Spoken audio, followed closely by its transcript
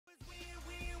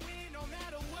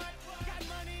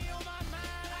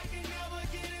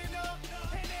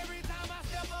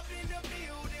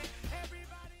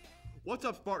What's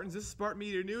up, Spartans? This is Spartan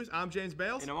Media News. I'm James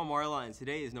Bales. And I'm Omar Lyons.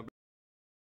 Today is November.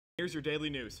 Here's your daily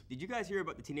news. Did you guys hear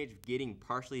about the teenager getting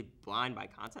partially blind by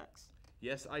contacts?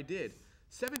 Yes, I did.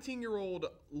 17-year-old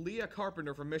Leah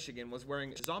Carpenter from Michigan was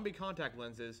wearing zombie contact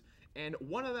lenses, and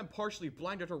one of them partially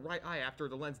blinded her right eye after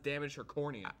the lens damaged her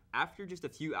cornea. After just a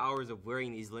few hours of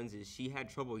wearing these lenses, she had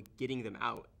trouble getting them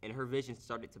out, and her vision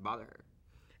started to bother her.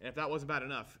 And if that wasn't bad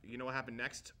enough, you know what happened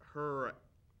next? The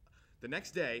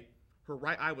next day, her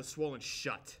right eye was swollen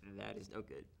shut. That is no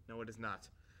good. No, it is not.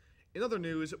 In other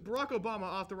news, Barack Obama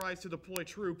authorized to deploy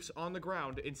troops on the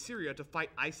ground in Syria to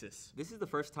fight ISIS. This is the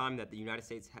first time that the United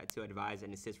States had to advise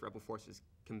and assist rebel forces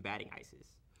combating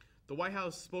ISIS. The White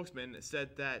House spokesman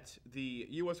said that the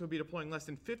U.S. would be deploying less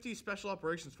than 50 special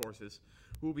operations forces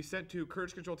who will be sent to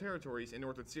Kurdish-controlled territories in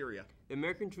northern Syria. The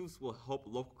American troops will help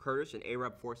local Kurdish and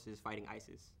Arab forces fighting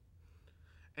ISIS.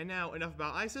 And now, enough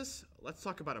about ISIS. Let's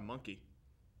talk about a monkey.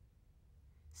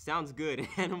 Sounds good. An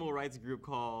animal rights group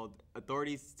called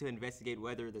authorities to investigate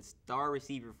whether the star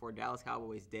receiver for Dallas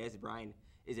Cowboys, Dez Bryant,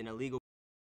 is an illegal.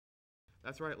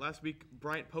 That's right. Last week,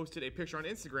 Bryant posted a picture on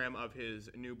Instagram of his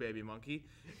new baby monkey,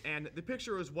 and the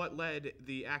picture is what led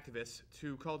the activists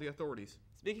to call the authorities.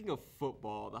 Speaking of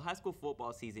football, the high school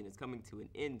football season is coming to an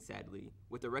end, sadly,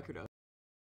 with a record of.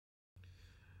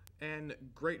 And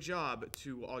great job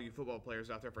to all you football players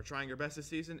out there for trying your best this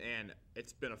season, and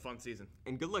it's been a fun season.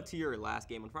 And good luck to your last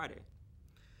game on Friday.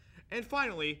 And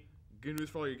finally, good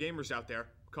news for all you gamers out there.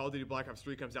 Call of Duty Black Ops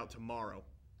 3 comes out tomorrow.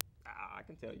 I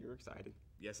can tell you're excited.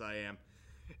 Yes, I am.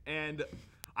 And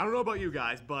I don't know about you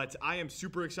guys, but I am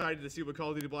super excited to see what Call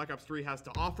of Duty Black Ops 3 has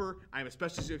to offer. I am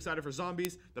especially excited for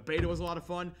zombies. The beta was a lot of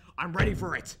fun. I'm ready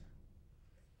for it.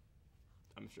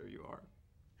 I'm sure you are.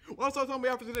 Well, that's all the time we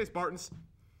have for today, Spartans.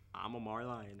 I'm Omar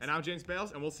Lyons. And I'm James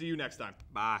Bales, and we'll see you next time.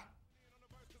 Bye.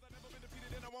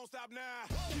 Won't stop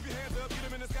now. Keep your hands up, get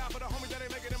them in the sky for the homies that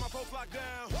ain't making it, my folks locked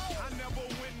down. I never